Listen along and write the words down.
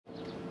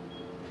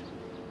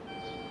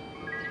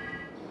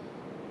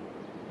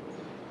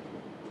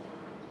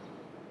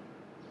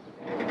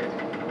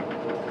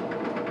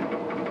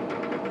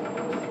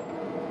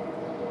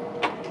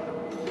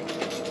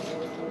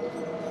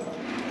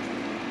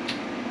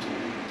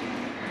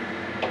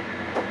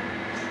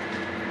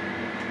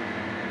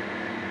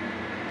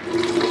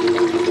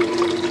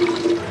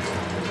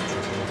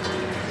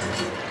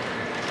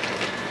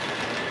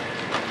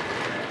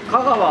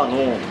川の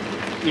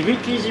伊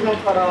吹島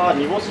から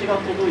煮干しが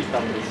届いた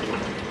んですよ。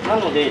な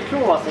ので今日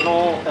はそ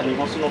の煮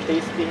干しのテ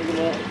イスティン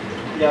グも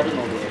やる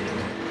ので、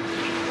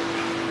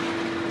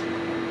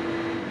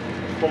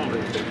昆布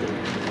に入れていきま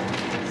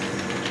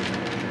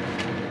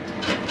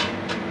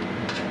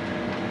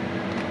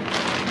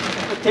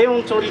す。低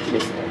温調理器で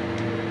すね。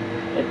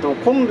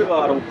昆布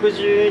は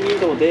62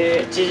度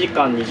で1時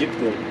間20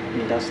分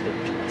煮出してい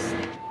きます。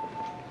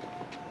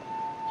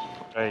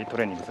ト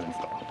レーニングするんで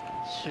すか？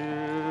週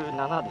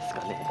7です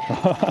かね。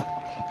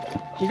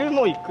昼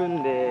も行く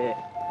んで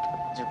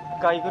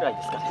10回ぐらい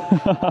ですかね。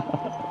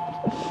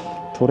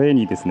トレー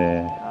ニーです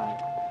ね。は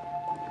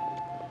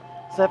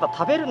い、そうやっぱ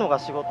食べるのが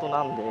仕事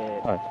なんで、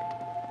は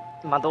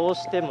い、まあどう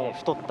しても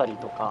太ったり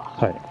とか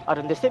あ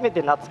るんで、せめ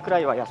て夏くら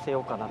いは痩せ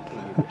ようかなっていう。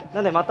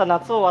なんでまた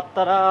夏終わっ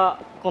たら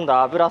今度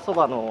は油そ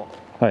ばの、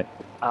はい、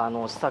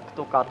試作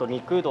とか、あと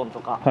肉うどんと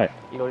か、はい、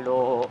いろい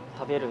ろ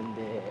食べるん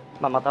で、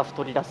まあ、また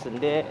太り出すん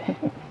で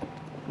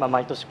まあ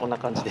毎年こんな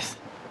感じです。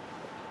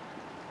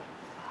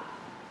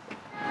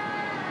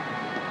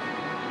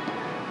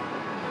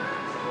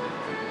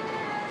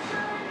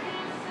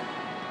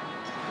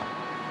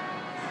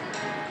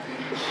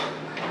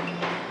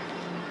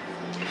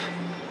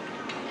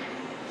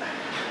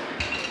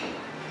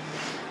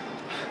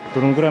ど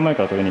のぐらい前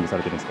からトレーニングさ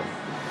れてるんですか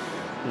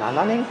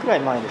？7年くら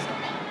い前ですかね。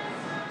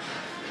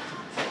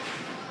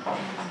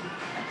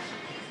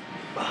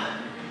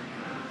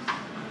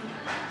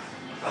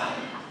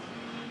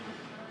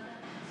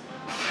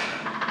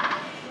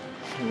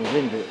もう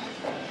全部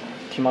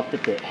決まって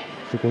て。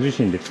ご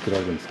自身で作ら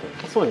れるんですか？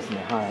そうです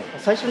ね、はい、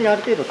最初にあ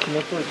る程度決め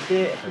とい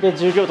て、で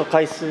重量と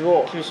回数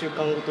を9週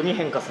間ごとに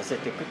変化させ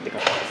ていくって感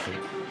じです。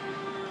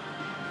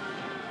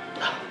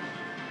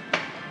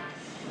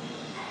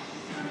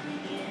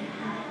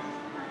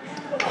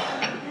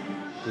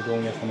うど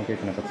ん屋さんの経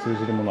験なんか通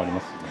じるものありま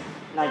す？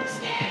ないで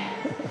すね。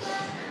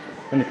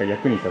何か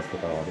役に立つと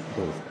かはどうで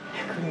すか？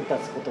役に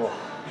立つこと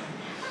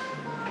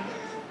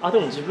は、で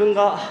も自分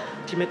が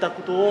決めた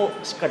ことを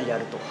しっかりや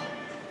ると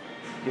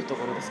いうと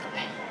ころですか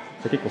ね。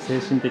結構精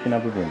神的な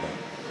部分が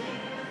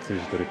通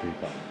じ取るという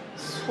か。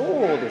そ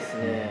うです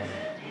ね、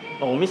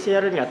お店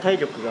やるには体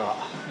力が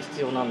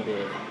必要なんで、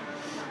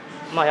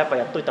まあやっぱ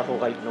やっといた方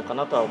がいいのか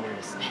なとは思い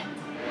ますね。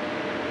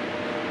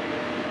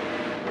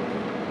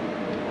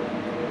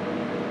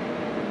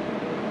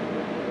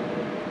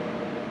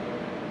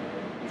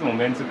いつも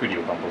麺作り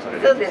を担当され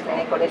るんですか？そうで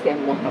すね、これ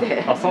専門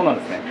で。あ、そうなん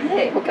ですね。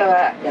はい、他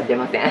はやって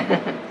ません。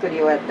作り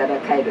終わったら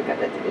帰る形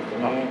です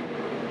ね。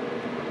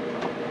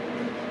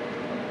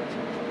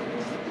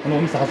この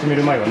お店始め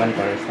る前は何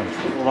からやってたんです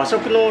か？和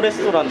食のレ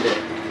ストランで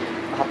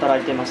働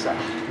いてました。う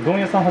どん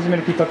屋さん始め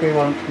るきっかけ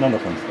は何だ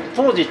ったんですか？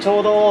当時ちょ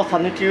うど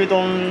讃岐う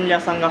どん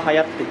屋さんが流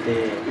行って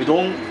て、う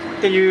どんっ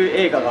ていう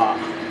映画が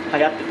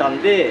流行ってた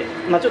んで、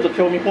まあ、ちょっと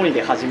興味本位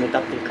で始めた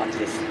っていう感じ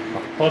です。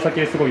川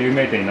崎ですごい有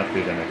名店になって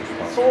るじゃないです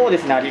か。そうで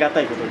すね、ありが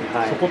たいことに、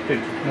はい、そこって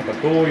なんか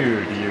どう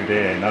いう理由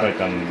でなられ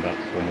たんだ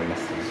と思いま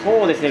す？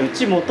そうですね、う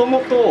ちもと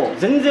もと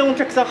全然お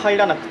客さん入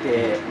らなく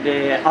て、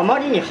であま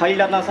りに入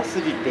らなさ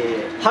すぎ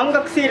て半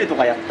額セールと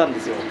かやったんで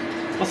すよ。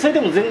それ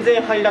でも全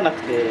然入らな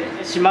く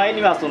て、しまい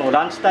にはその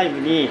ランチタイム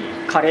に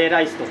カレー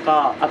ライスと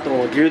か、あと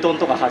牛丼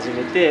とか始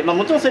めて、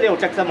もちろんそれでお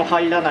客さんも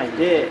入らない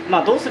で、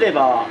どうすれ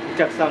ばお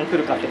客さん来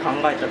るかって考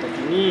えた時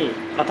に、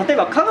例え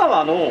ば香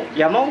川の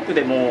山奥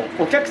でも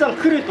お客さん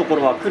来るとこ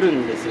ろは来る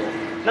んですよ。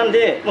なん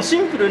でもうシ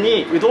ンプル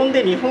にうどん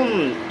で日本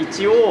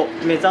一を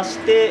目指し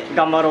て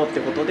頑張ろうって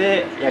こと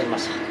でやりま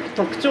した。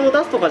特徴を出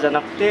すとかじゃ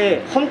なく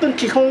て、本当に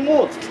基本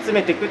を突き詰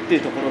めていくってい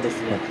うところで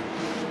すね。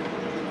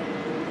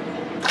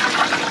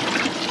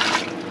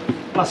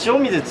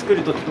塩水作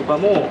る時とか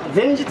も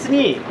前日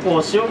にこ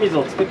う塩水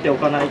を作ってお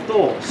かない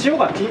と塩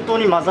が均等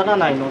に混ざら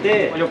ないの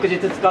で、翌日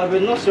使う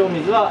分の塩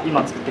水は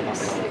今作ってま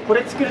す。こ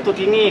れ作る時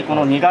にこ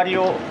のにがり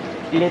を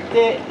入れ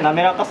て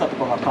滑らかさと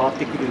かが変わっ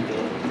てくるんで、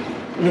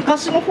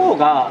昔の方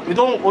がう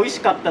どん美味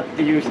しかったっ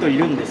ていう人い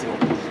るんですよ。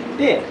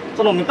で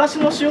その昔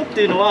の塩っ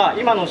ていうのは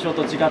今の塩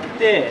と違っ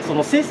てそ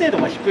の精製度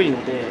が低い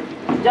ので、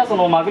じゃあそ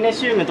のマグネ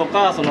シウムと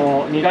かそ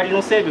のにがり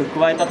の成分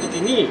加えた時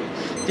に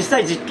実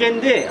際実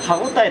験で歯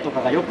ごたえと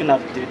かが良くな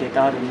るっていうデー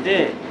タあるん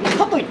で、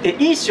かといって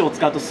いい塩を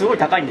使うとすごい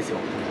高いんですよ。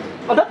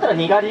だったら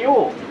にがり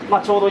を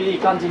ちょうどいい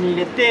感じに入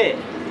れて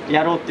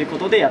やろうっていうこ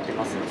とでやって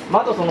ます。あ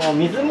とその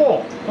水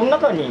もこの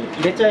中に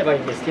入れちゃえばい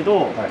いんですけ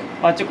ど、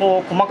一応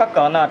こう細かく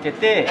穴開け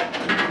て、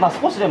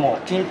少しでも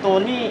均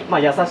等に優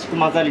しく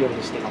混ざるよう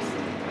にしてま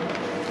す。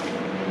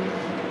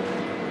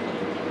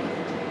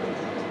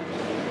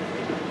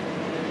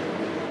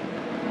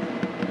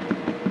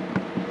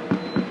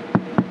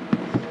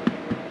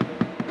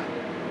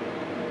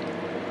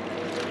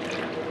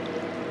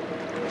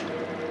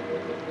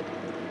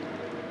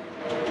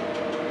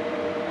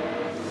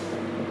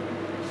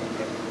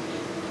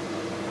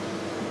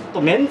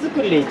麺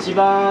作りで一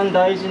番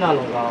大事な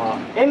のが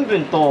塩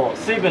分と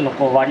水分の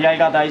割合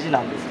が大事な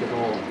んですけ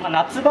ど、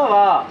夏場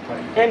は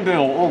塩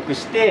分を多く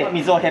して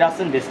水を減ら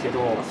すんですけ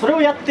ど、それ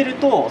をやってる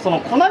とそ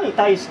の粉に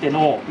対して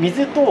の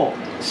水と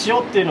塩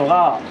っていうの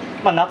が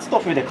夏と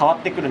冬で変わっ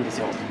てくるんです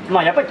よ。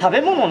やっぱり食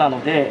べ物な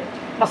ので、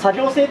作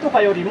業性と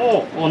かより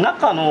も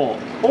中の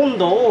温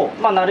度を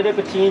なるべ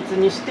く均一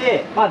にし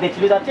て、でき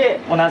るだけ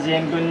同じ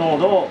塩分濃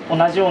度を同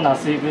じような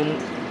水分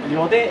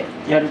量で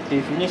やるってい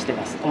う風にして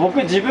ます。僕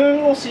自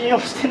分を信用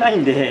してない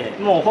んで、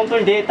もう本当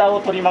にデータ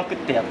を取りまくっ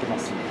てやってま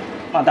す。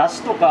だ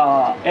しと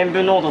か塩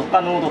分濃度と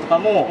か濃度とか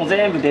も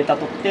全部データ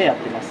取ってやっ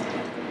てます。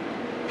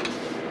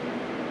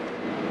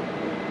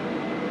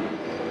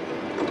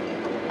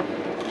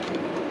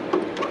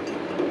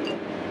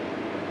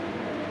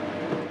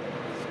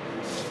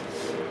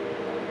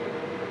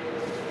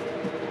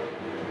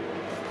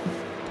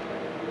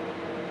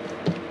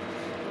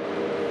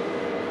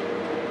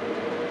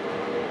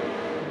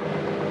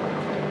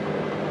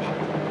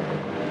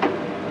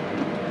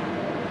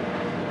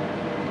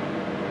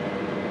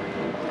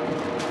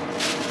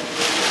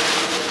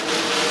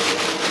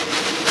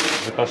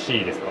難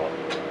しいですか？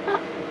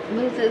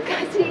難し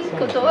い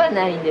ことは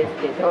ないんです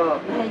け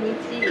ど、毎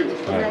日同じ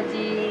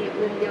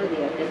分量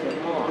でやってて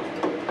も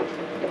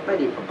やっぱ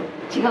り違うん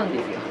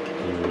ですよ。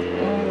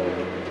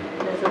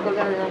そこ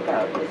がなんか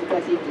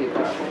難しいという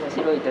か面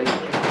白いというか、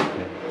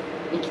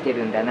生きて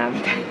るんだなみ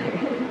たいな。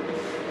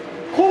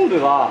昆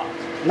布は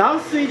軟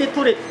水で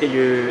取れって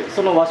いう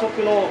その和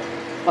食の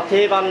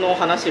定番の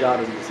話があ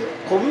るんですよ。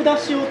昆布だ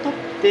しを取っ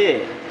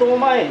て沸騰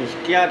前に引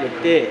き上げ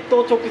て、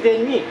沸騰直前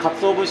に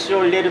鰹節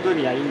を入れる分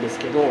にはいいんです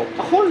けど、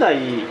本来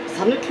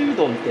讃岐う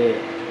どんって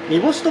煮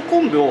干しと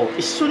昆布を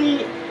一緒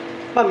に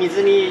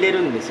水に入れ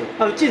るんですよ。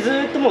うちず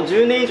っともう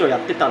10年以上や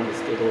ってたんで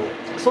すけど、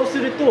そうす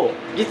ると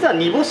実は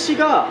煮干し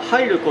が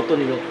入ること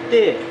によっ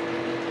て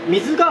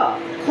水が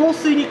硬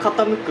水に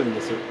傾くん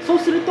ですよ。そう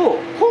すると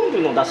昆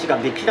布の出汁が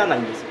できらない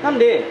んですよ。なん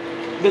で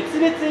別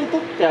々に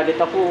取ってあげ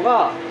た方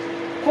が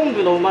昆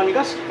布の旨味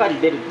がしっかり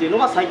出るっていうの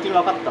が最近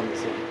分かったんで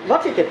すよ。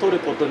分けて取る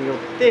ことによっ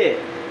て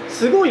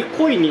すごい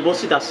濃い煮干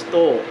しだし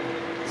と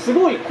す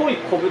ごい濃い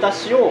昆布だ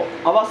しを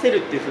合わせる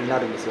っていう風にな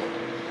るんですよ。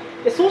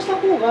でそうした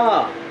方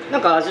がな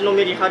んか味の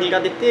メリハリが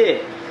出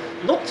て、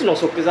どっちの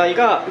食材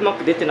がうま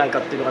く出てないか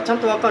っていうのがちゃん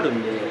と分かる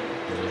んで、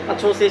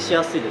調整し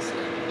やすいです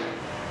ね。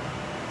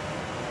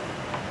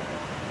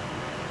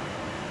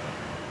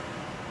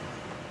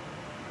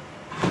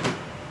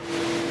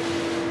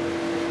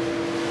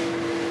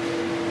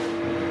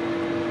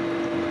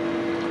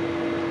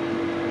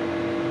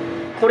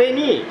これ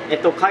に、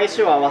返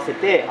しを合わせ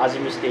て味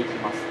見していき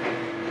ます。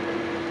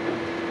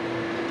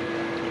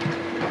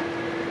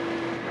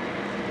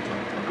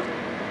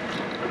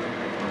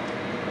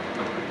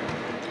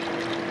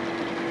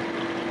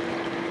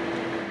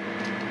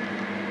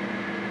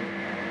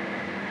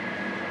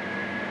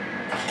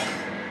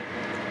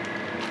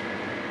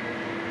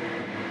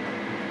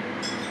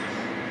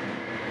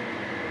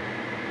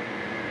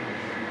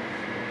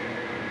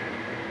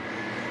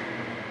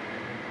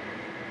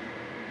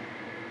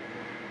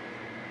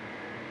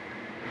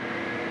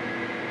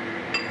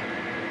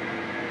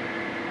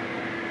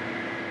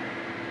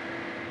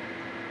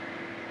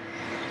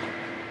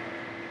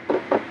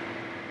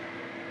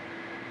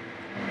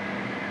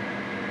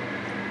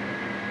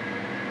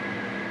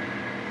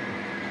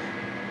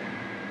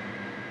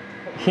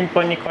頻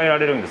繁に変えら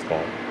れるんですか？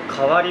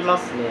変わりま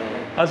すね。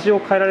味を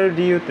変えられる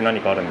理由って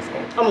何かあるんです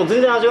か？もう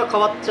全然味が変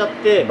わっちゃっ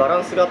てバラ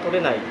ンスが取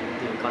れないって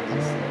いう感じ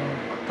ですね。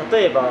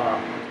例えば、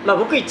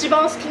僕一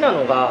番好きな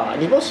のが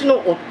煮干しの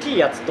大きい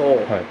やつと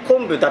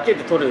昆布だけ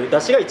で取る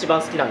出汁が一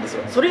番好きなんです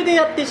よ。それで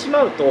やってし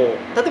まうと、例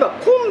えば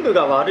昆布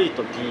が悪い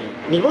時、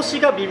煮干し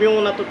が微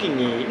妙な時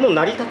にもう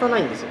成り立たな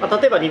いんですよ。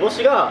例えば煮干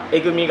しがえ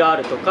ぐみがあ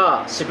ると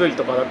か渋い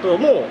とかだと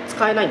もう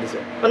使えないんです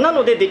よ。な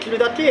のでできる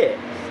だけ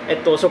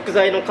食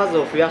材の数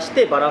を増やし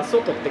てバランス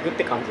を取っていくっ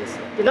て感じです。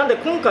でなんで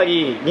今回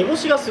煮干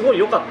しがすごい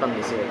良かったん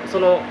ですよ。そ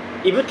の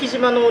伊吹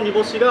島の煮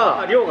干し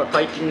が量が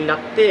解禁になっ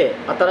て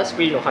新し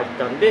くいいの入っ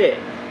たんで、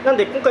なん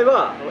で今回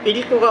はい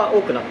りこが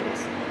多くなってま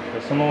す。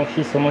その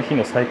日その日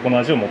の最高の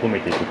味を求め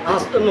ていくってことで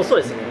すか？もうそ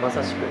うですね、ま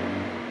さしく。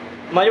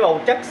要はお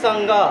客さ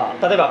んが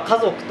例えば家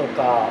族と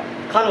か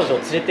彼女を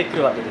連れてく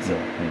るわけですよ。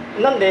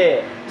なん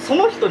でそ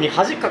の人に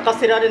恥かか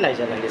せられない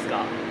じゃないです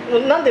か。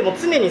なんでもう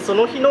常にそ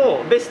の日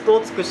のベスト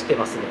を尽くして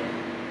ますね。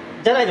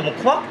じゃないともう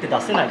怖くて出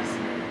せないです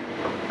ね。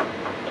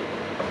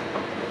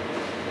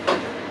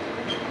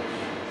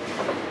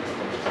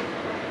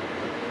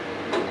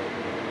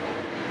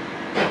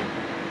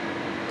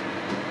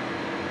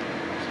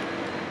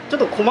ちょっ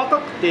と細か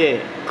くて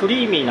ク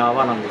リーミーな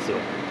泡なんですよ。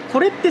こ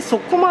れってそ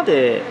こま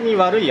でに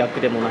悪いアク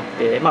でもなく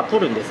て、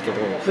取るんですけ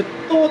ど、沸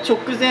騰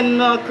直前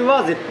のアク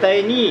は絶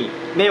対に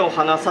目を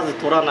離さず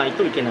取らない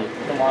といけない。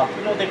でもア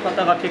クの出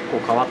方が結構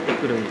変わって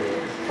くるんで、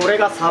これ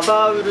がサ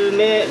バウル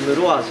メム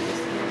ロ味で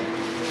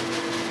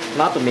す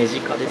ね。あとメジ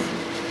カです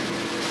ね。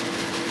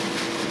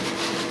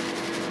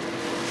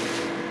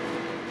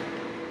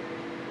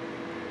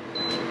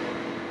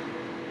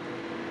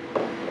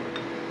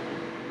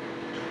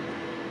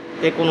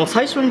でこの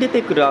最初に出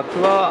てくるア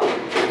クは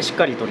しっ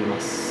かり取り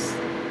ます。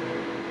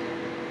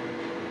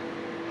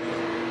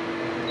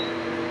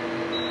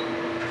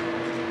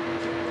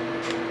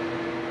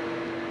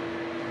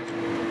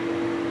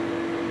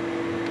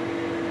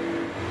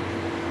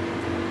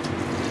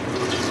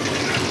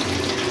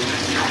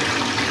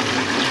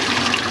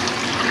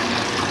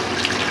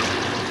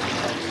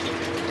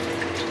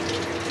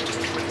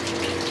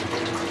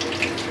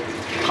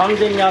完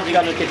全に味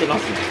が抜けてま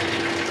すね。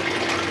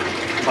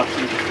バッ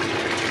チリ。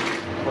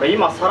これ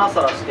今サラ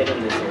サラしてる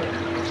んですよ。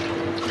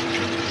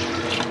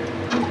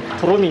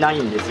とろみない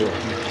んですよ。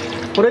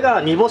これ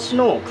が煮干し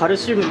のカル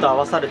シウムと合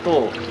わさる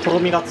ととろ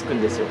みがつく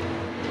んですよ。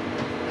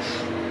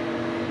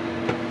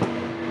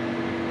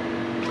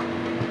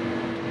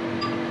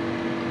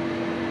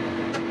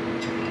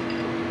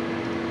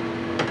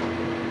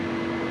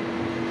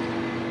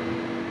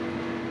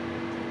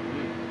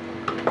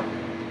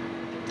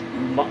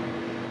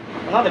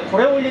なのでこ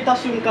れを入れた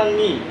瞬間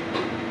に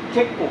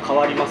結構変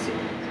わりますよ。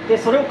で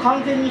それを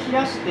完全に冷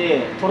やし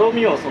てとろ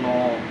みを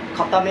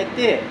固め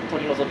て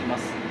取り除きま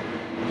す。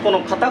こ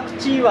のカタク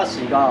チイワ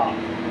シが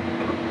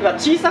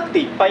小さくて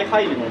いっぱい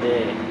入るの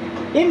で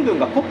塩分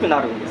が濃くな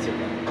るんですよ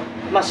ね。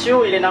塩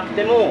を入れなく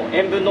ても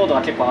塩分濃度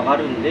が結構上が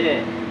るん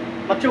で、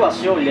今日は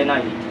塩を入れな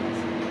いでいきます。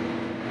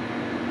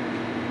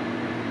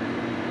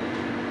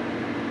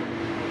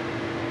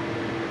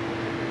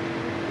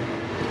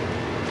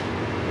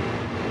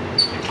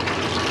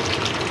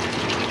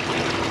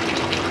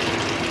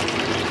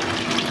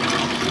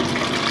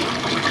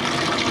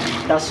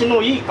だし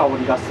のいい香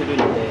りがするの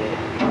で、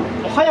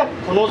もう早く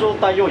この状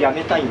態をや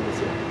めたいんです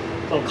よ。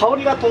その香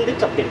りが飛んでっ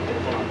ちゃってるってこ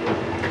となんで、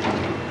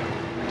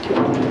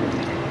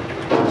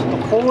ちょ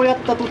っとこうやっ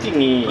た時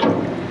に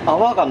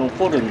泡が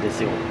残るんで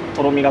すよ。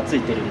とろみがつ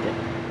いてるんで。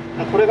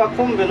これが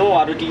昆布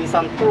のアルギン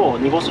酸と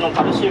煮干しの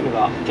カルシウム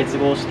が結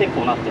合して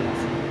こうなってま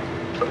す。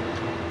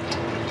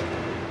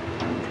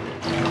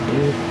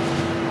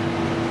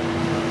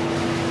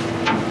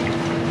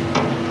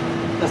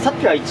さっ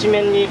きは一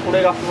面にこ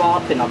れがふわ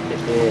ーってなって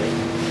て、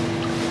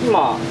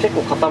今結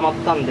構固まっ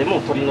たんでも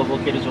う取り除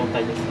ける状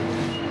態ですね。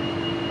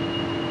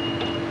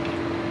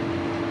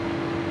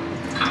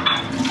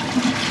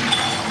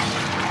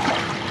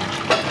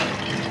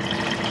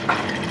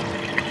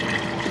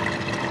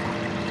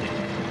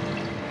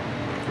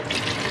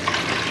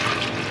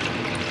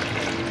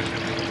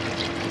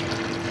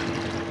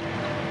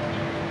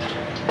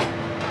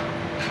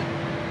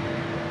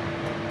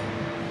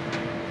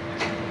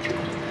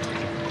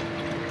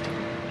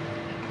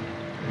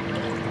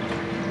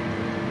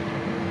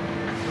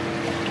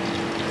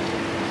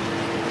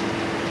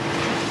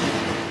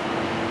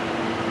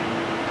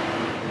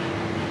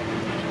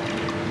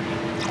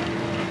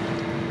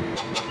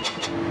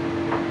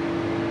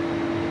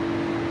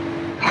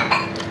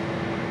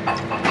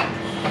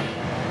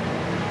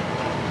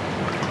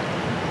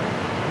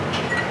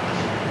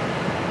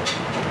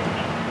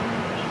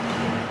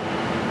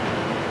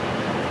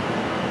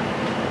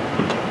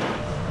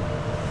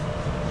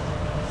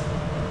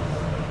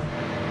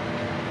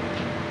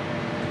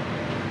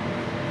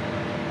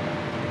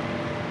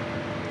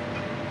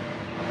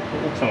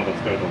奥様が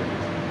作られたわけで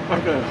す。あ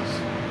りがとうございま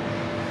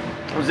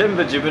す。全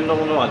部自分の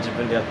ものは自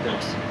分でやって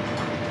ます。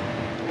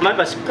やっ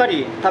ぱしっか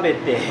り食べ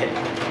て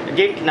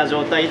元気な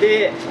状態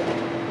で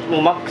も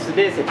うマックス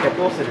で接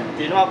客をするっ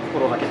ていうのは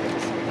心がけてま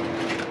す。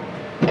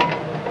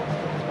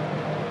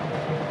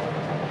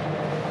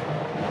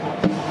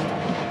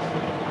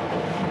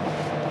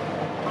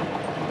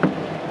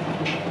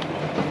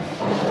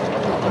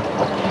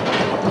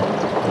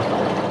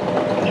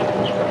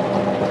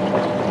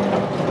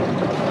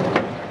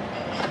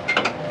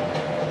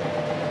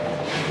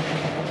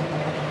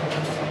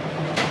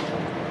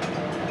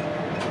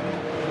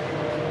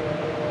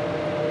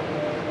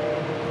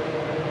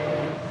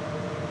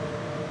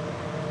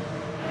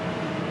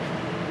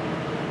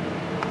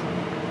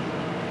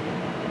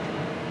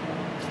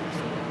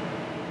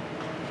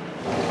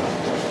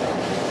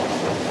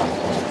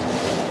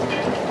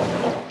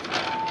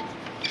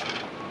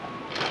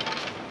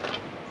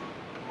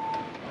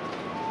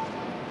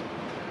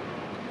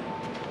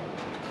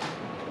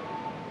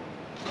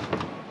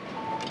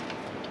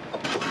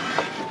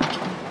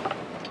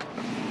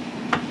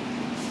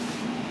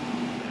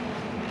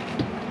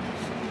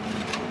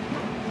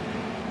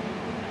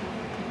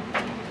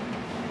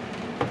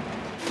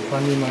3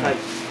人前、はい、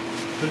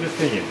それで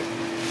1000円で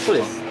す。そう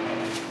です。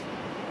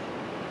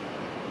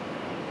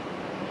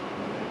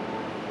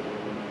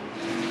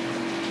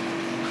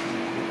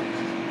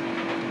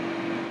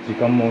時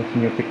間も日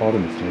によって変わる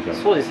んですね、じゃあ。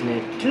そうです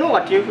ね。昨日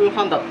が9分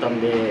半だったん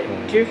で、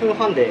9分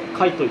半で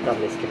書いといたん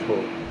ですけど。そ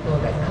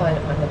うだ、変わる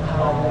か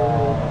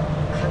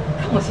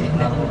もしれ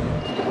ない。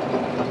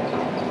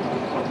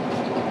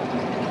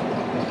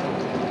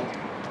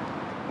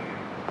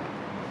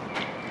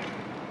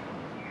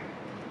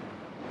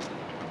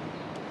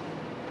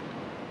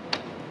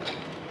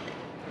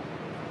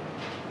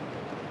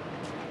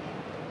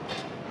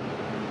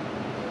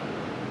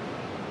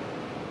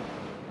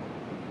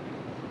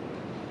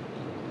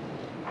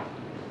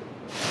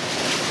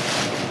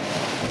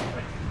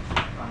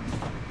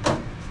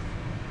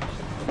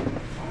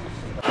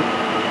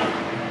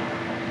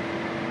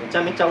めち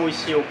ゃめちゃ美味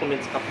しいお米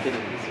使ってるん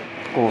ですよ。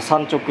こう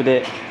産直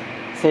で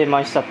精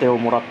米したてを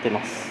もらって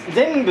ます。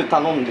全部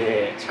頼ん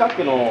で近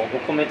くのお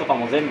米とか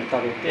も全部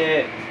食べ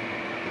て、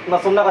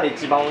その中で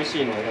一番美味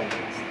しいのを選んでま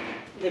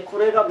す。でこ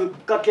れがぶっ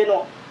かけ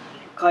の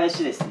返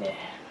しですね。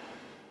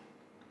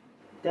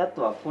であ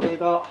とはこれ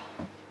が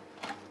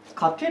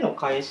かけの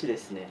返しで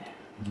すね。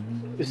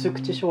薄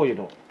口醤油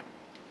の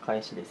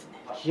返しですね。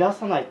冷や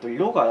さないと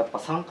色がやっぱ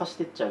酸化し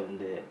てっちゃうん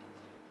で、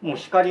もう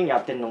光に当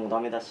てるのもダ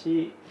メだ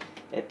し、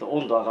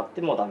温度上がっ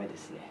てもダメで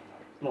すね。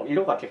もう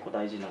色が結構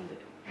大事なんで。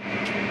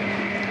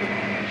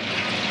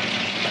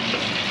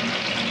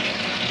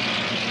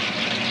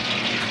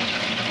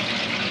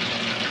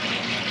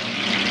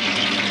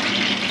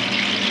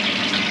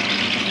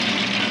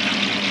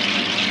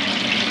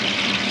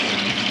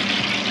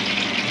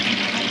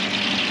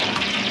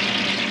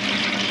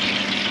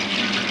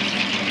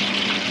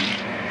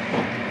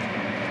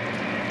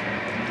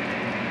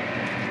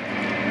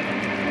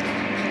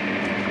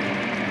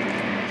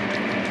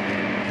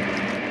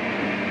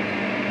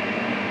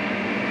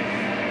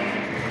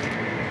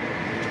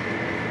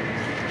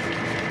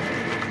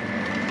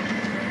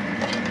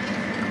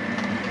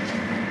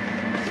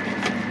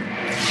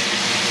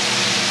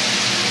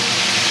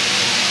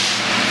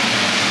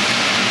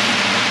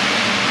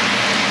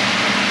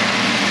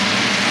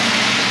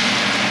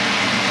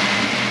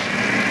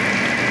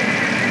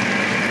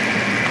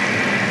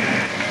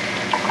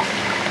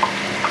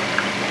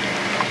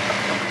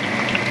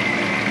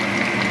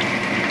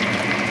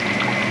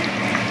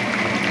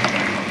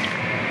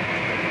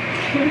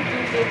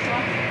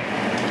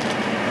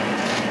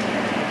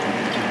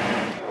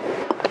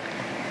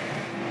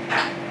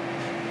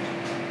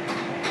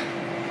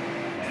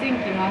電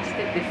気回し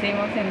ててすい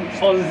ませんでし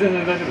た。全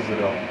然大丈夫です。そ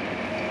れは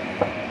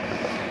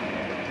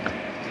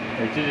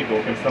一時期お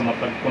客さん全く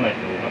来ないって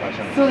お伺いし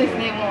たんですけど。そうです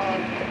ね、もう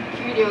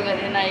給料が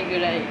出ないぐ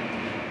らいの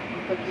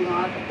時も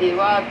あって、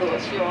わーどう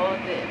しようっ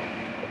て。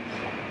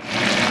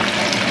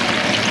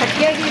か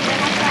き揚げ入れ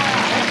ました。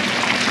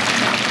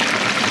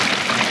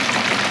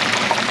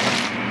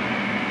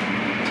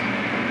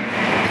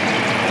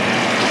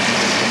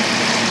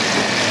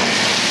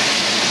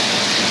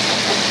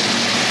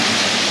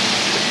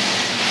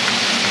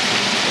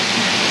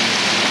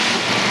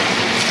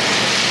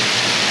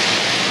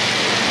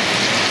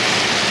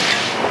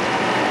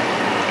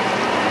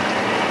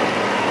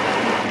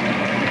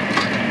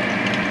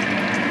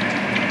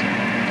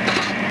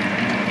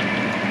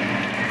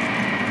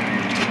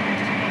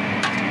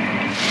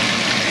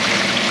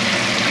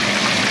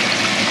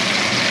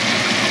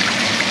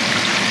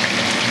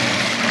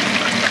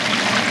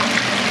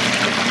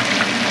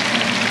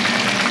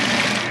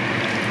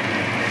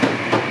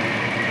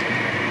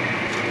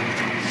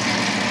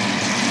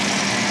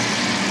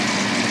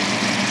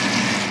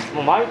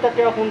舞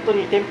茸は本当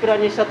に天ぷら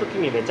にした時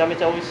にめちゃめ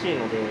ちゃ美味しい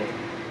ので。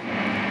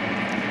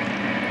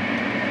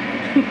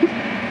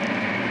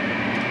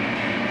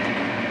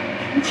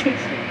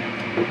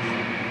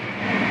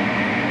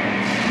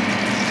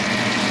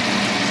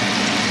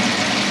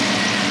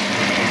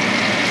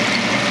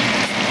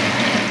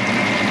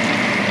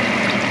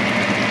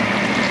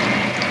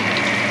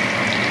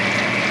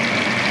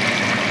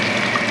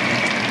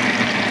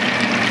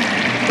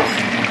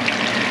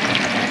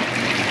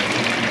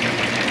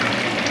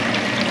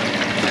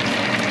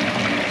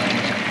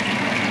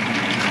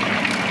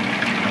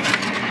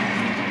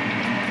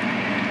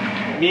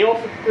身を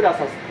ふっくら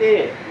させ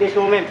て、で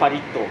表面パリッ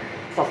と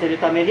させる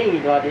ために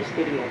二度揚げし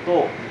てるの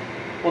と、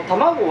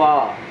卵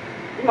は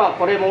今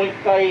これもう一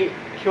回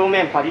表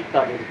面パリッと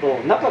揚げると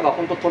中が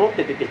ほんととろっ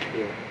て出てき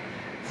て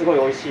すごい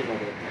美味しいので、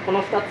こ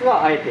の2つ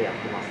はあえてやっ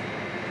てます。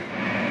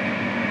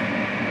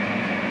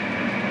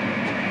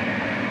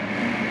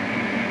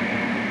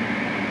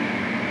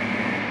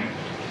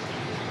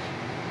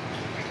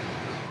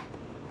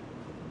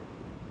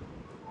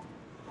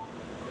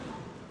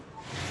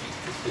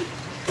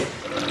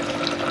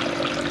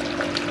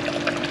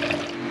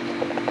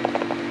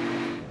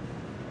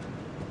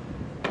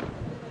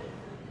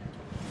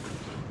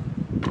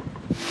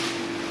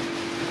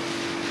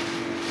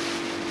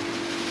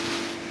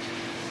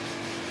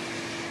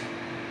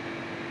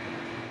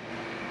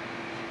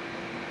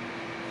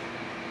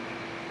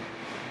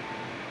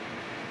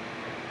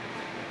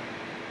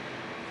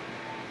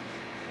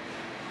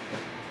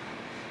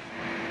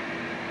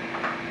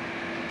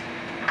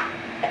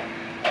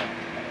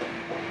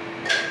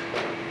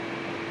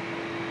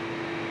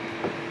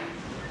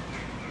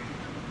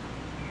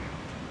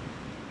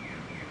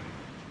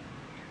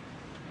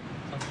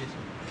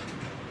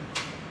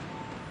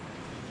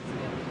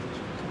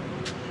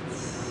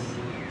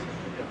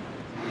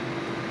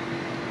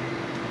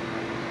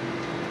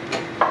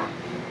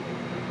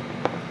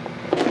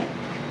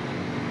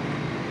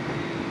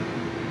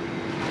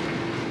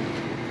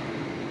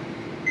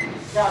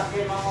じゃあ開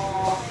けます。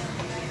す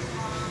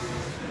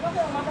みませ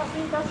ん、お待たせ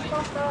いたし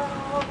ました。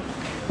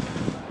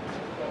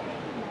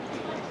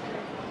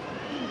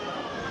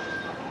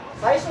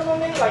最初の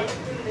麺が1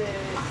分です。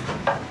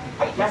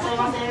はい、いらっしゃい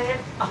ませ。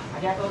あ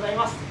りがとうござい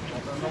ます。ありが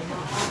とうござい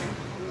ます。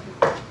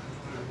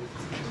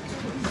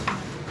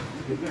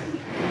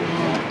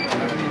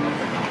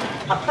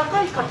あった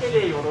かいかけ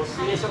でよろ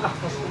しいでしょうか。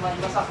かしこまり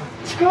ました。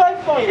ちくわ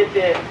1本入れ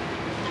て。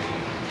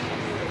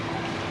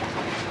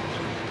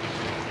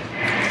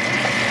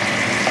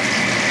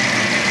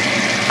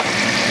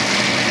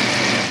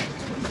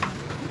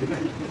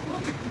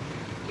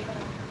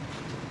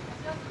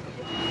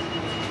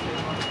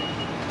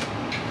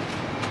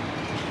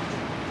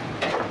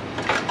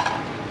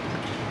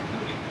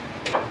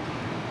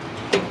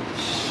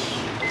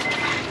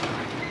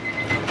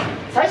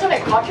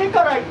かけ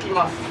からいき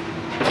ます。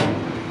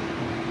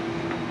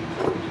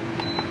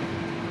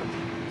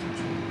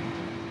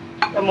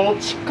持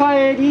ち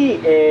帰り、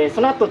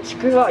その後ち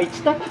くわ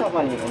1玉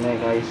束にお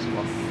願いし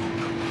ます。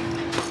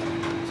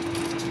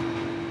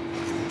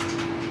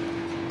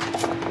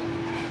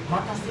お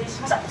待たせし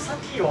ました。お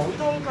先おう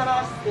どんか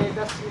ら失礼い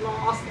たし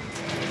ます。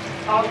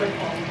こ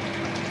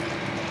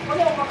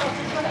れお待たせ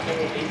しま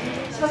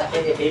した。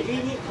エビ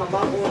に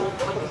卵に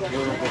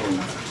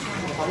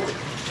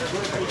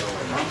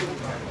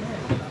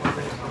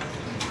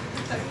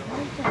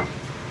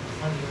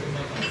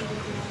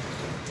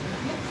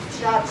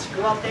じゃあち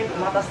くわ天お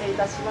待たせい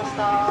たしまし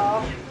た。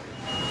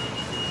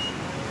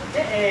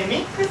で、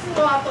ミックス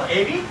の後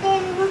エビ天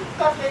ぶっ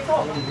かけ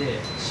と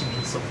し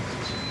みそば。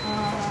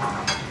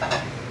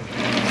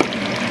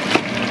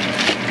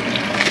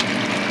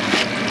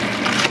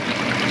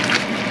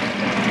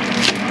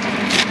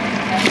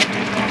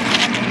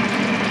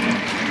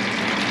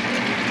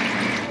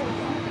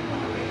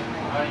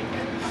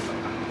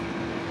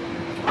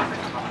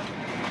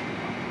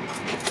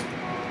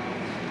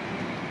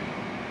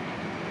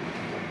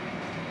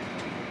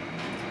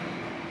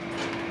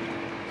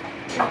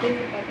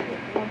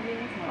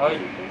はい、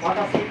お待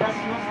たせいたし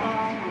ました。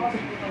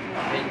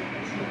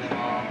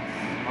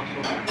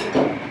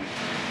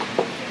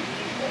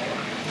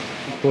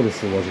どうで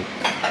すお味？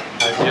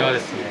味はで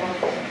すね、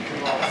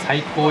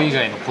最高以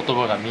外の言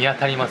葉が見当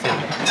たりませんね。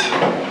か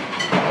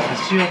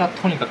しわが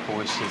とにかく美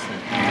味しいですね。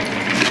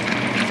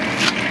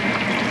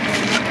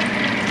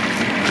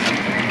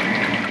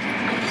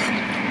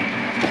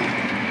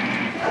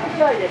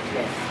はいです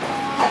ね。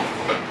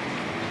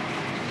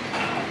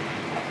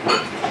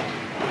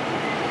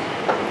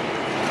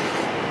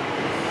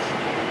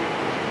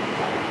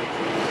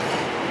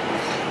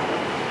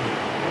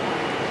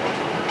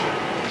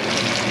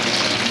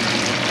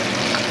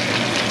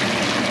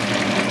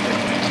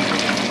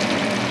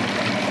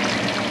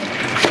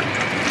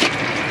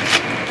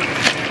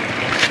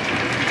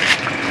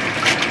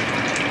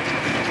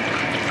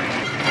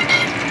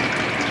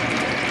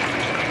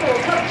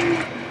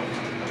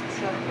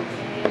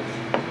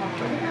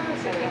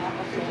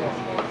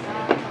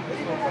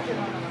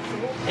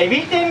エ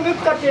ビ天ぶっ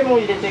かけも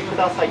入れてく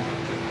ださい。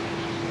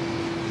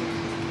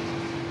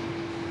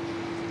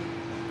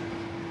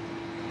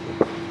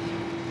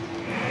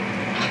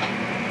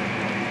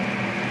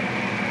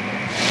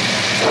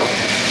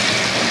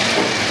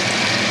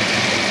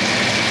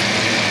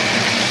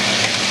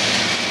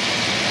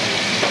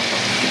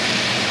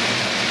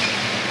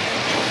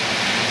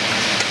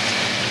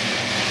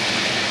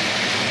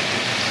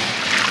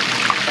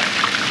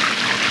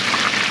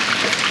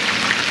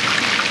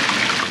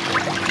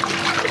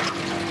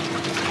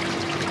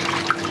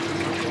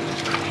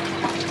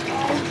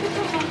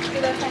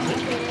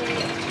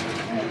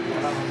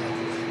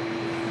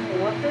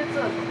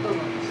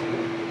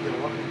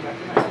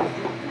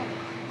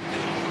こ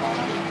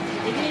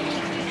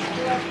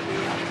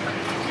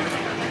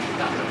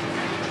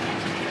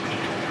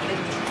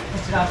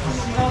ちら、かし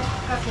わぶっ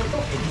かけと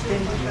エビ天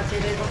ぶっかけ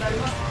でござい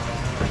ます。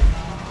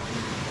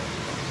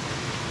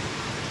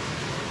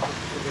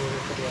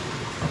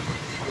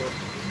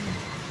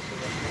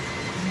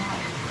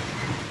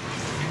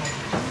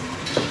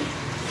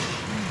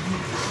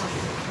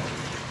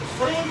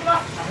それいり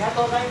ます。ありが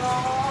とうござい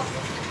ま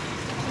す。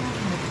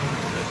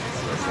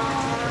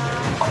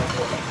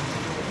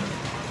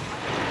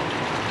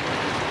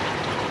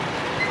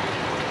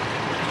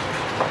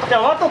じゃ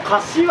あ、あとか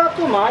しわ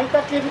とまい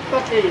たけぶっか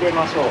け入れ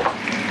ましょう。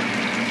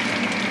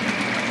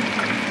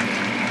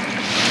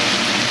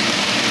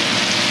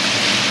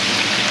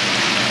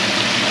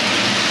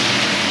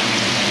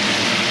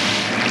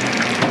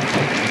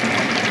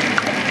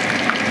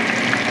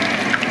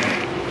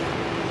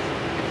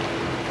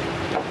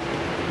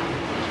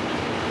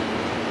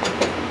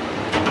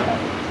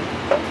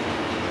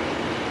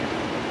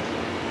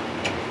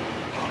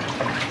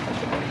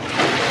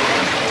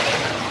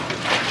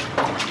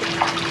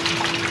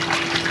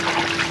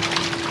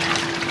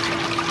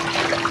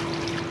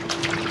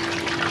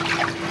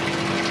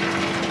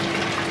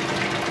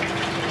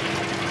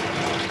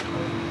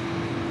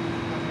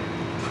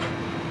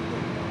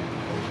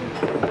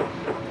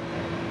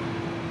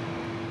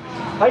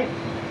はい、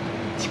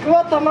ちく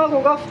わ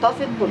卵が2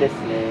セットですね。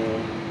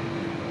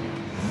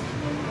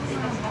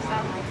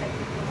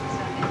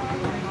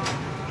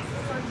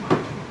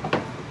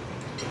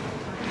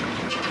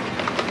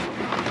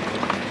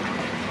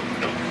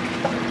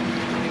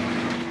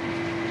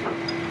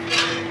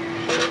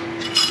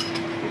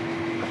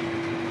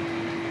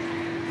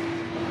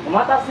お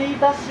待たせい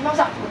たしまし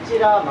た。こち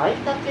らまい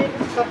たけ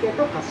ぶっかけ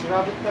とかし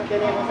わぶっかけ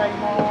でござい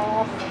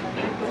ます。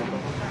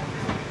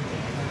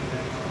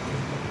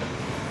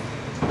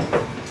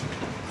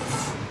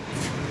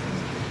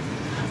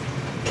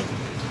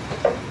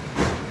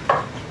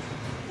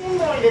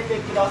入れて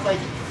ください。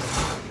一つ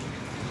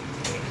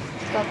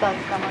かま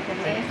せ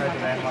です。ありがとうご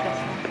ざいます。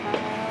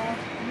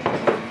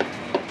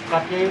ぶっ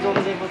かけうどん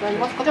でござい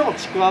ます。こちらも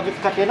ちくわぶっ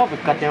かけのぶっ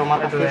かけお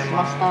待たせし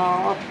まし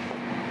た。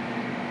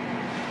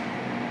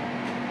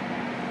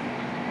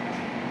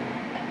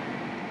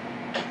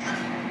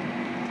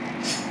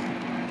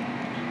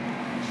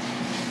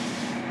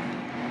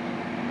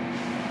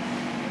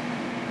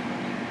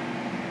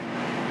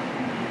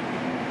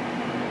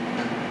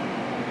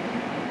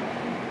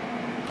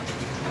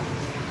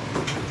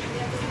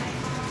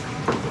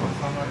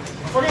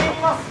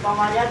どう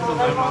もありがとうご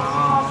ざい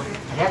ます。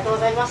ありがとうご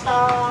ざいまし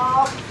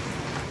た。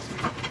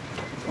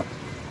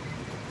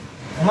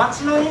お待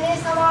ちの2名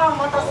様、お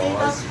待たせい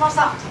たしまし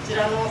た。こち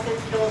らのお席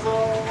どうぞ。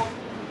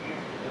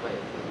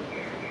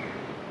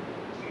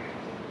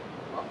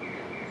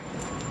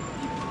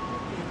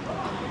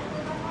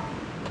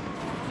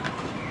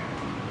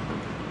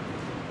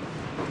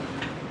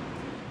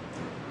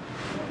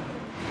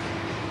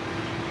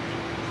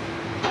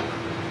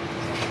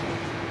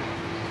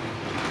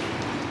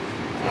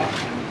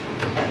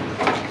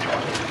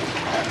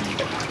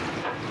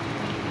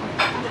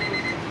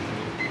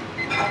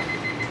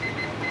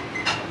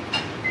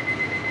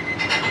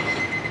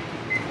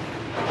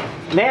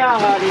目上がりま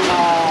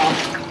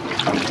す。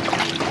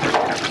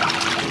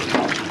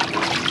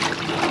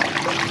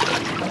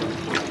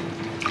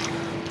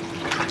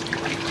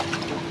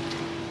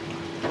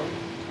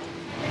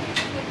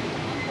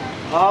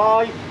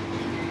はーい。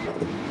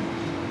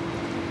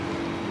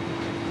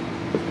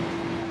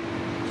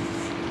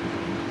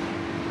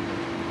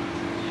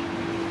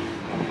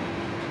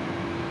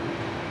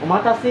お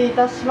待たせい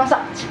たしまし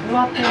た。ちく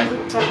わ天ぶっ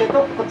かけ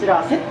とこち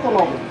らセット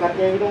のぶっか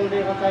けうどん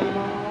でござい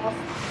ま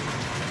す。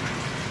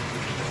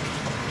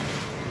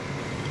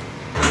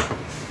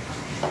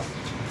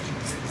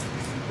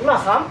今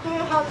3分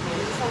半。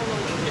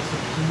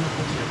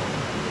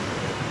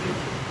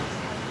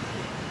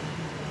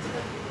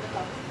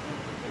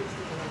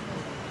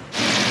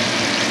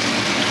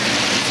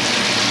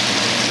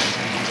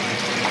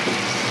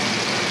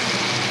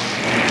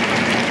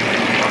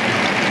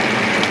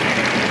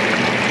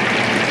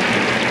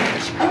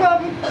ちくわ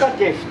ぶっか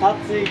け2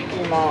ついき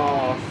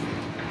ます。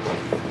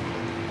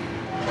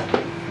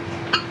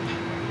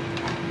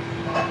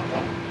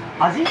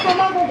味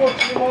卵ご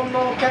注文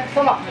のお客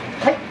様、は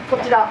い、こ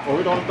ちらお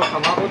うどんと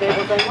卵でご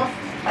ざいます。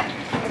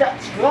じゃあ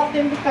ちくわ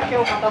天ぶっかけ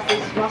お待たせ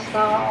しまし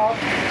た。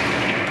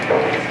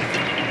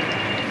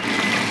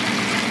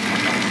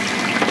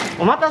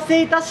お待た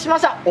せいたしま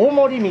した。大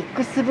盛りミッ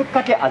クスぶっ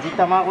かけ味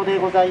卵で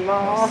ござい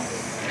ま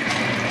す。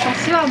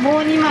私は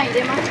もう2枚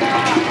入れました。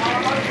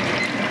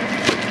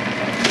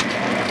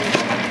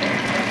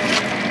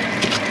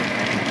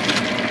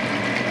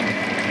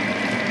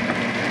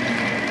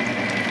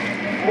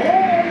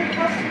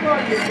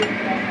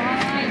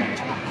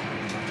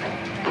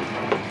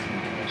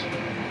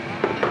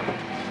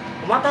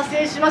お待た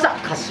せしました。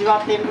かし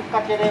わ天ぶっ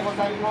かけでご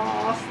ざい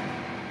ます。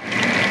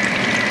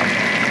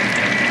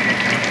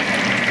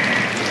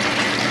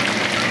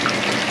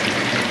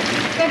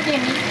ぶっかけ3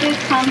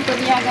つ半取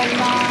り上がり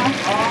ま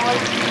す。はい。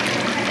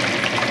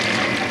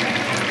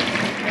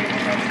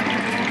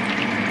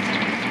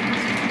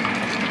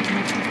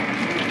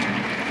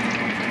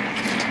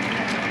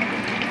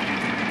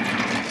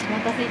お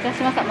待たせいた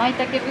しました。舞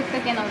茸ぶっか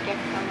けのお客様。お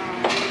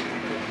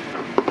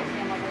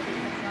待たせい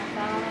たしまし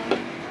た。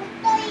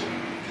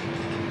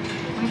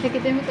舞茸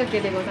天ぶっかけ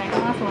でござい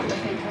ます。お待た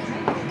せいたし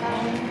ました。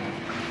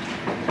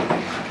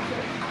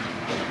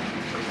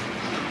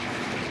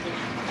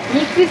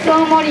ミックス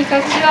大盛り、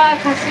かしわ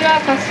大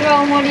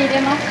盛り入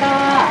れました。あ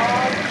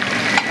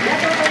りが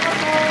とうございま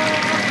す。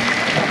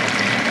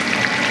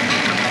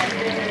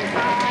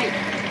はい。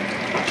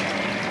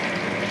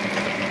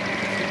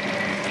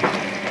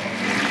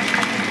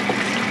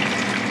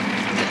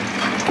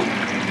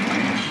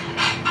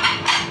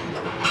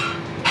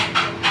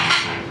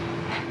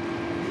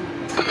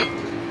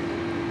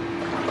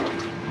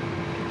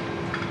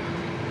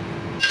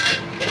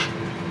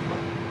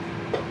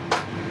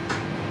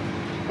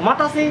お待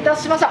たせいた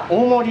しました。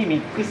大盛り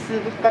ミックス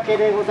ぶっかけ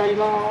でござい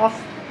ます。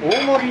大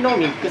盛りの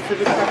ミックス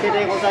ぶっかけ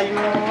でござい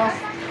ま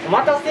す。お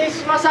待たせ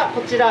しました。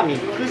こちらミ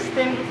ックス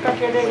天ぶっか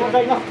けでござ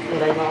います。こ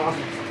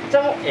ち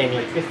らも、ミ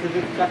ックスぶ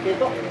っかけ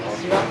とか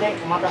しわ天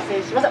お待た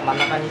せしました。真ん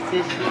中に失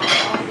礼します。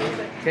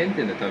チェーン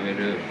店で食べ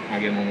る揚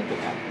げ物と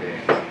かっ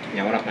て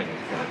柔らかいんで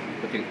す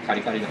けど、こっちカ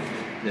リカリなんで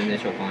全然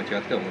食感が違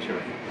って面白い。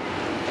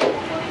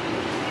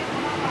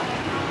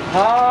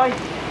はーい。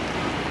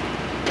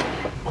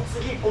お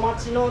次お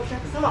待ちのお客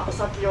様、お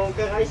先をお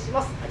伺いし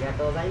ます。ありが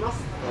とうございま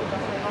す。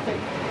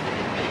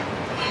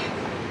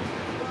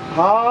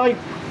はーい。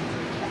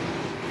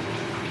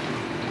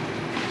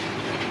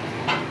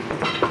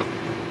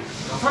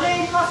恐れ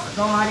入ります。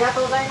どうもありが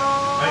とうございま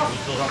す。はい、ごち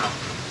そうさ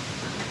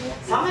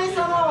ま。3名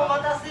様お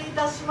待たせい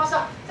たしまし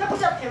た。じゃあこ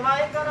ちら手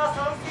前から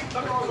3セッ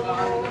トどうぞ。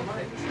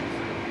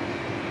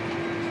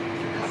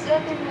柏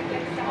店のお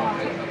客様。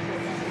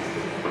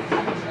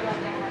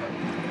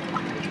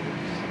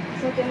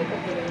柏店のと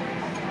ころ。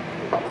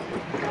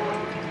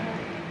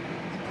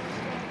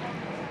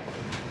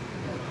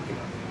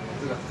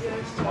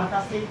お待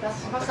たせいた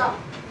しました。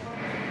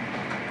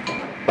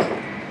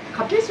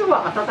かけしょう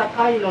は温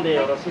かいので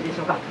よろしいでし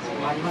ょうか。かしこ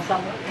まりました。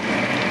ちく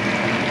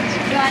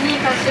わに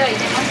かしわ入れ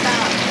ました。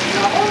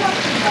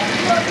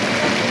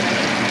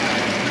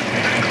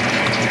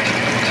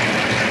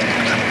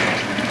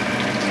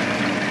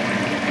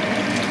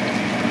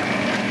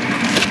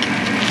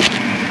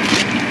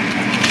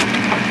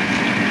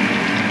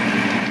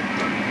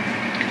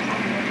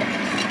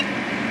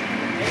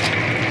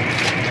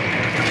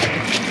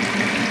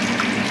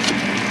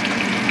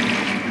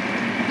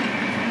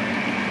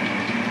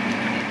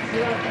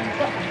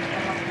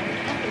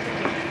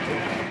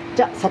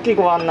じゃあ先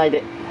ご案内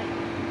で。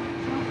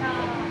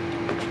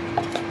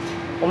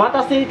お待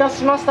たせいた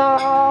しました。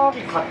か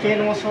け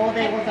の小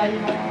でござい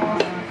ます。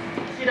こ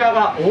ちら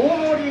が大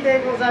盛り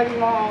でござい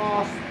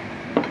ます。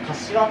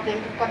柏天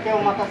ぶっかけお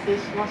待たせ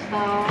しました。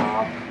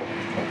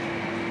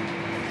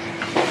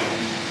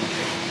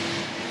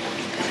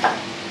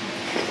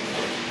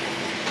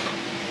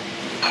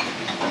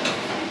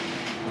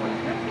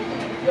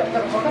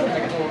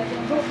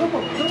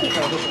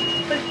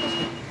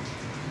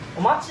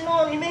お待ちの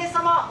2名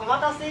様、お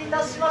待たせい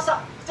たしまし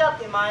た。じゃあ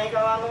手前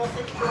側のお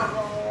席どうぞ。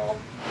お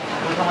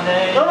疲れ様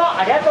です。どうも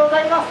ありがとうご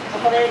ざいます。こ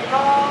こで行き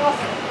ます。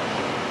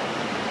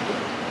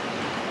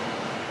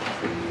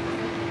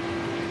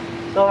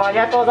どうもあり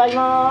がとうござい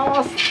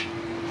ます。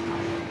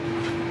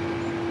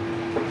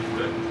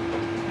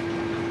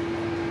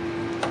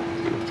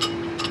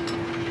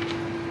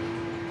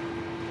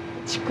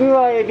ちく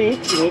わエビ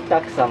1、2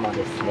択様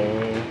です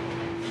ね。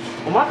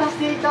お待た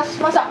せいたし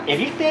ました。エ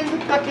ビ天ぶっ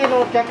かけ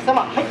のお客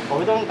様、はい、お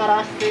うどんか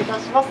ら失礼いた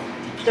します。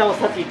じゃあお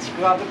先ち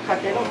くわぶっか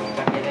けのぶっ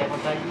かけでご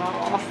ざい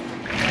ます。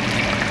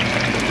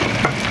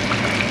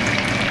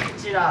こ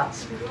ちら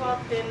ちくわ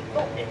天と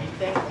エビ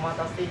天お待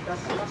たせいたし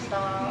ました。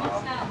は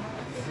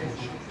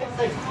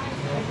い、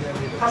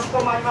かし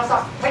こまりました。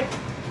はい、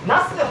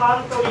ナス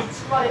半取り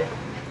ちくわで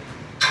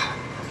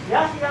ひ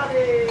やひや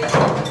です。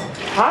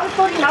半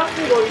取りナス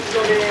ご一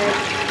緒で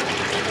す。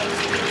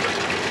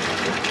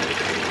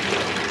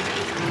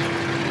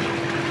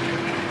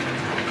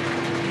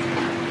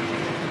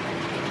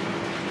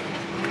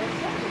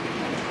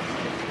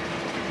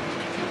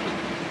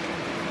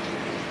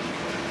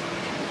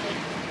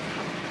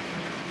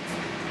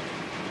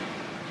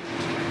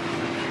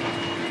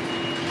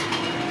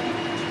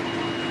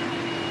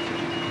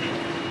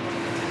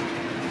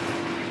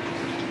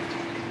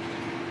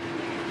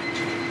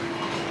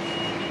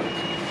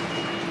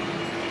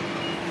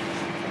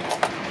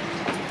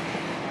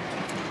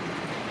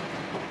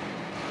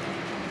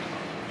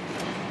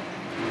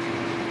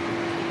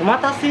お待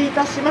たせい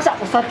たしました。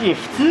お先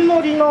普通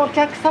盛りのお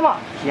客様、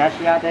ひや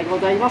ひやでご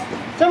ざいます。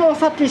じゃあもうお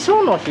先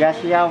小のひや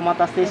ひやお待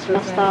たせしま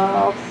した。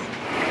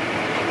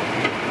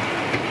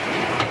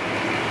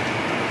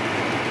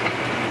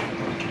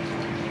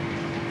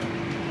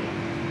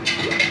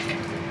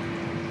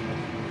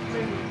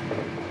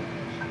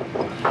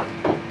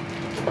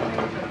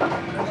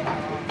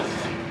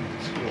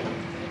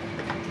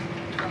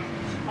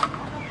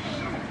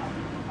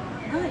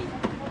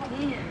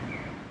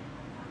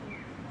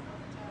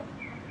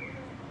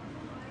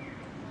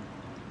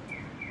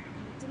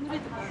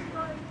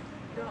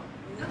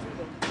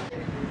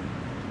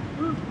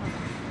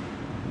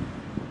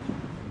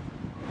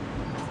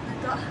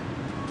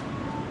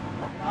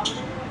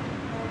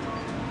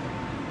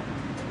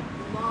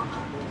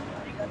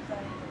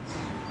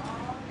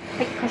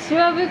はい、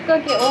柏ぶっか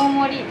け大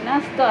盛り、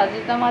ナスと味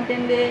玉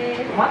天で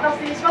す。お待た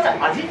せしまし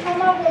た。味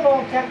玉子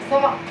のお客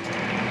様。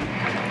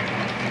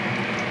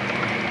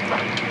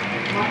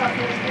お待たせし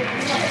てす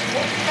み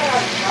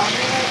ま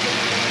せ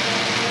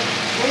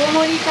ん。大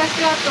盛り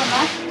柏とナ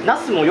ス。ナ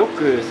スもよ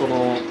くそ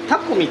のタ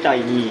コみた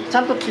いにち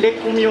ゃんと切れ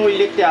込みを入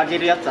れてあげ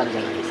るやつあるじ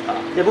ゃないですか。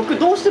で僕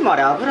どうしてもあ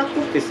れ脂っ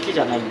こくて好きじ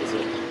ゃないんです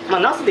よ。まあ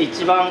ナスで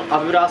一番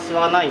油吸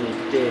わないのっ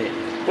て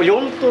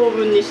4等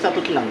分にした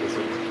時なんです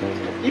よ。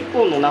1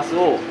本のナス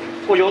を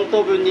4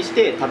等分にし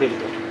て食べる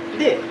と。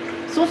で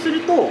そうす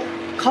ると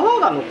皮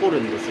が残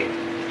るんですよ。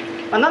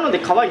なので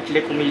皮に切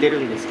れ込み入れる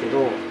んですけ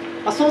ど、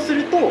そうす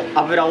ると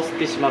油を吸っ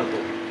てしまうと。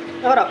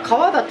だから皮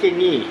だけ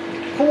に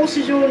格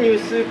子状に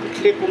薄く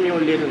切れ込みを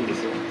入れるんで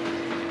すよ。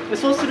で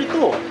そうする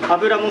と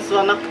油も吸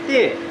わなく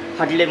て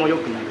歯切れも良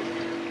くなる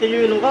って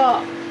いうの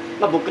が、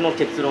僕の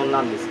結論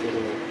なんですけど、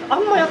あ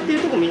んまやってる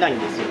とこ見ないん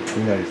ですよ。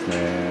見ないです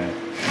ね。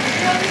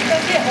柏ぶっか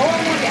け大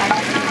盛り味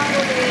玉子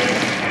で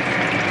す。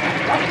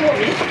あとエ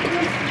スプレ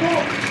ッソ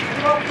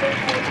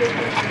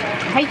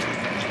はい。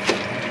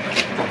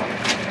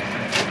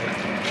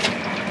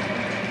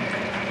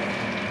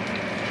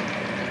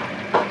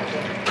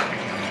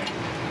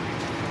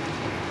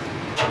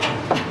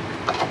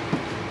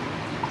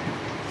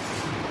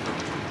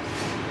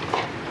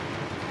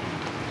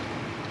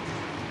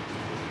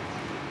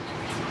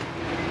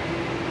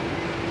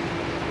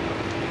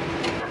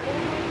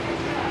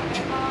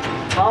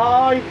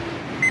はーい。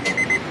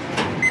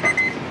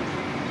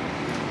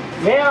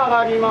目上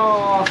がり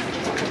ます。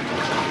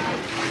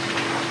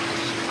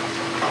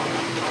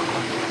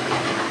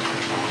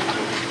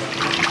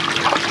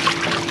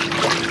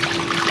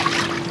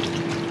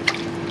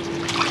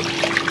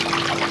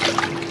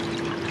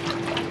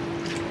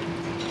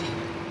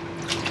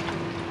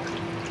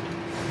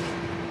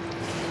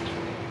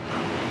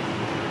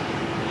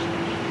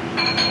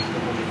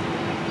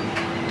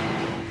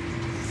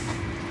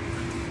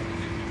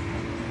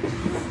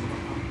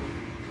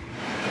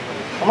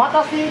お待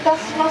たせいた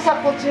しました。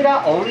こち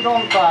らおうど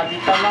んと味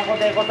玉子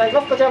でござい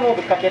ます。こちらも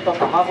ぶっかけと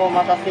卵お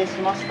待たせし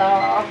まし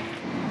た。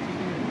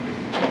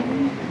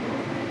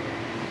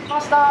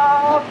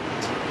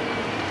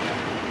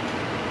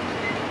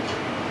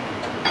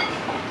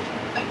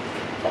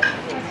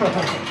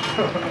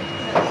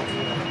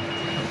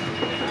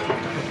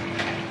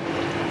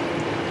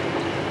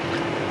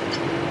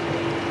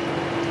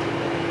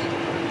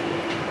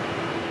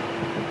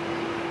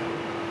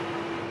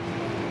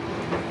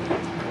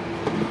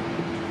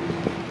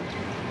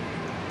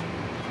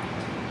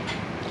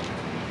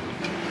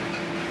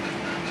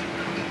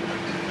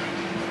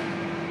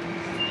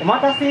お待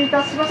たせい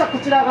たしました。こ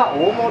ちらが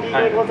大盛り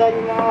でござい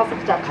ます。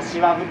こちら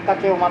柏ぶっか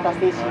けお待たせ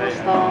しまし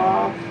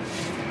た。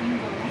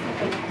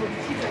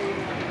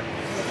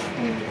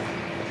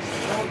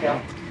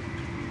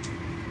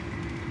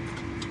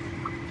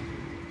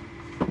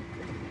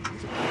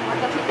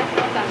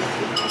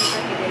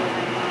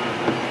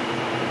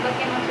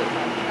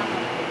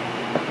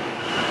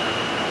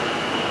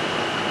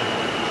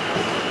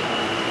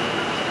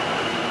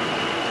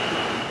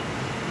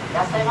い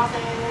らっしゃいませ。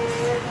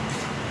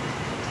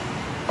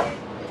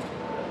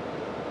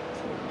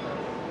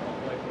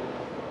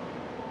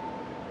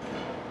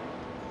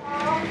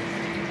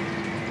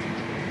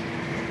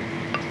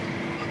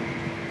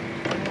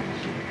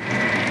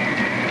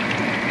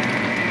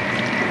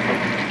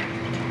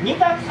2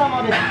択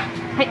様です。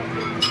はい。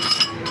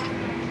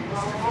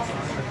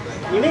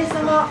2名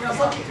様、お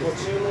先ご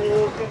注文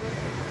を。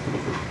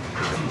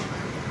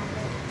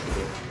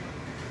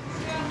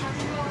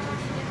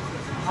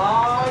は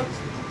ーい。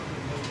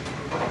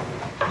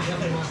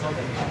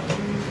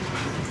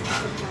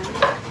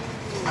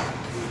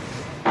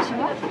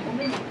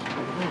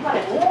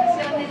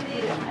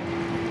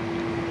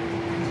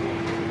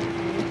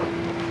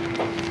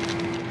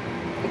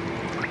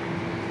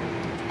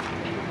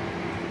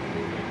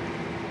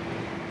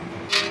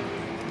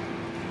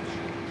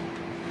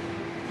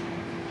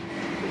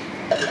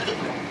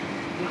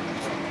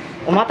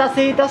お待た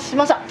せいたし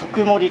ました。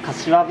特盛り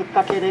柏ぶっ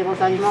かけでご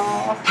ざい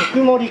ます。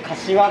特盛り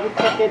柏ぶっ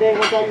かけで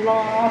ござい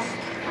ます。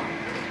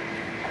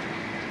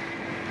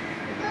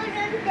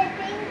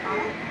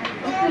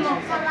でも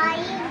可愛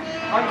いね。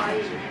はい。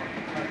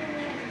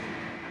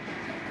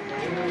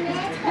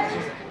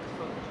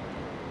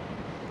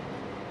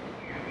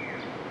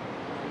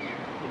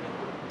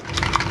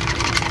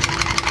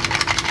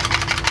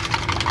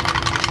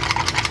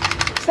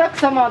支度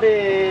様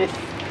です。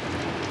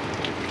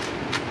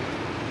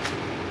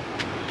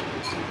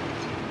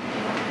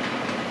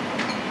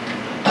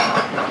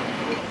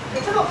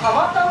ちょっと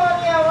釜玉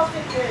に合わせ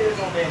ているの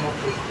で持って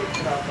きて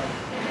ください。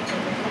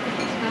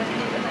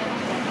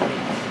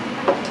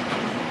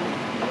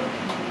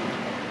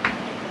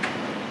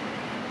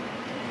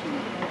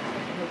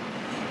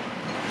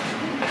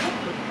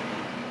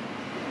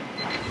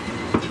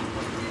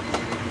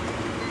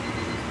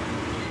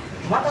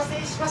お待たせ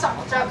しました。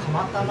こちら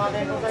釜玉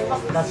でございま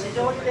す。だし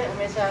醤油でお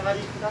召し上がり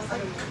ください。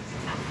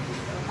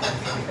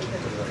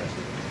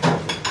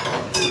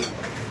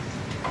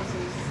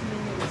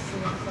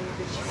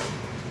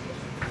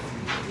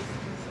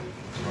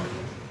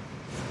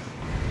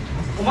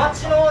お待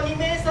ちの2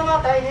名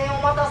様、大変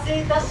お待たせ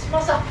いたし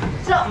ました。こ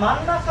ちら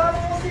真ん中の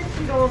お席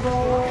どうぞ。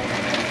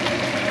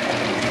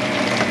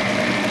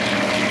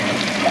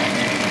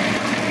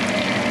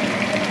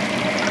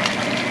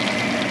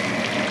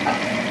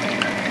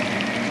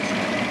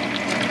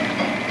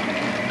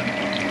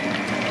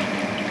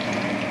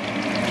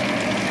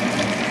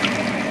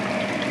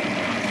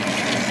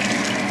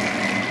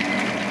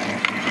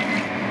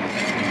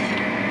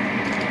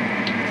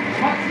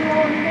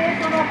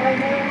大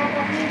変お待た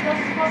せいたし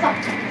ました。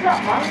じゃあ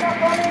真ん中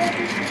のお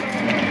席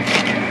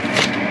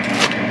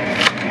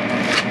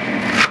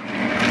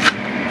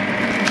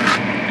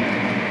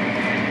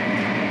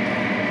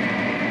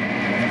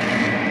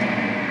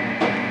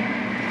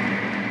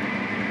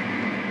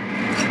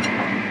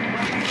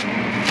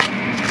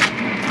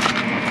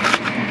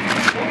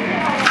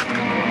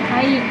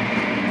はい、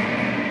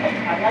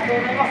ありがとう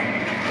ございます。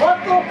あ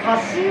と柏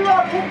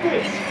特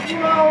ちく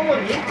わを2個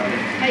です。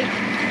はい。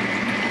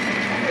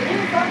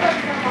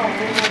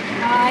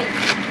はい。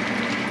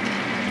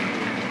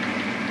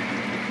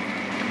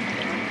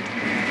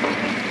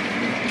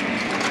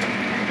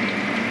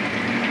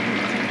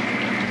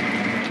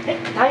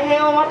大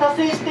変お待た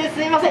せしてす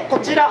みません。こ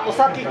ちらお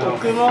先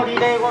特盛り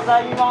でござ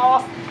い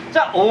ます。じ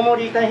ゃあ大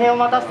盛り大変お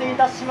待たせい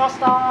たしまし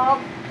た。あ、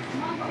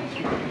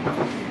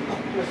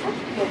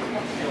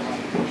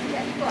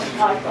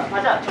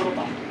じゃあちょうど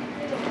か。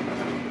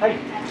はい。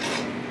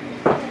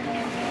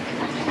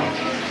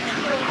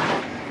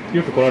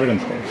よく来られるん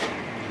ですか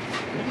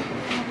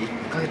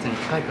？1ヶ月に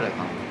1回くらいか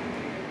な。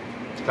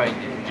近いん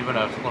で、自分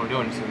らそこの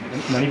寮に住んで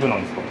る。何部な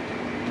んですか？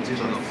自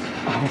分の。あ、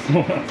そう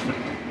なんですね。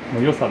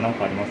良さなん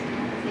かあります？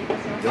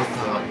良さ、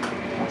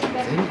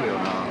全部よ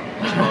な。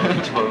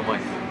一番うまい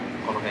です。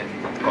この辺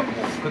とか、もう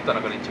作った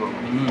中で一番うま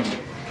い。うん。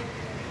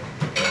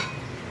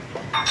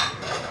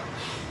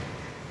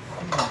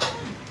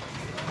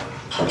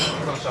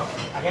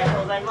ありがと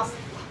うございます。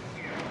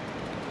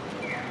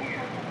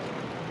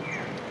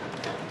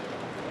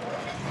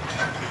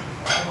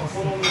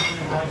この水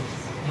ないんです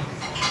よね。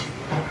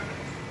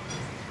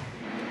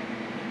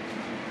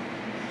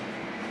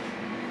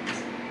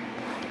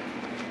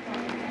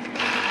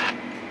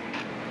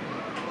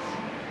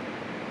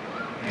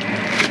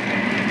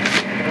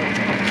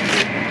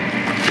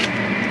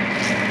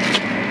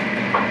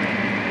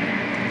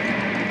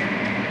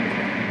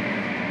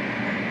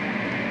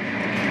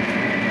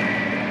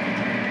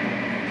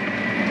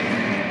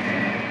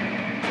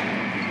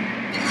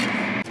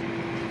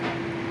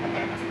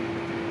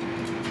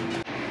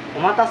お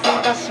待たせい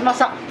たしまし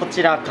た。こ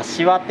ちら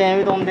柏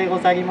天うどんでご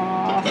ざい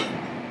ま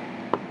す。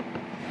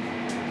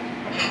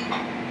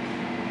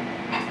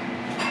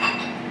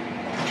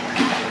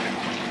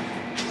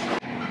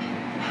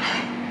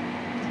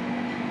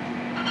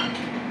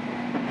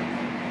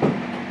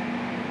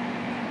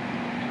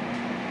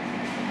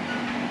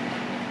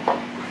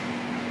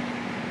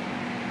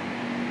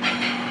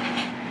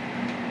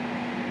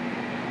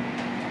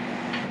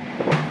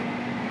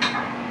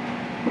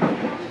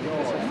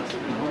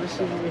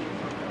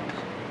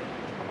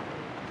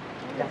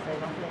いらっしゃい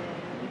ま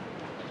せ。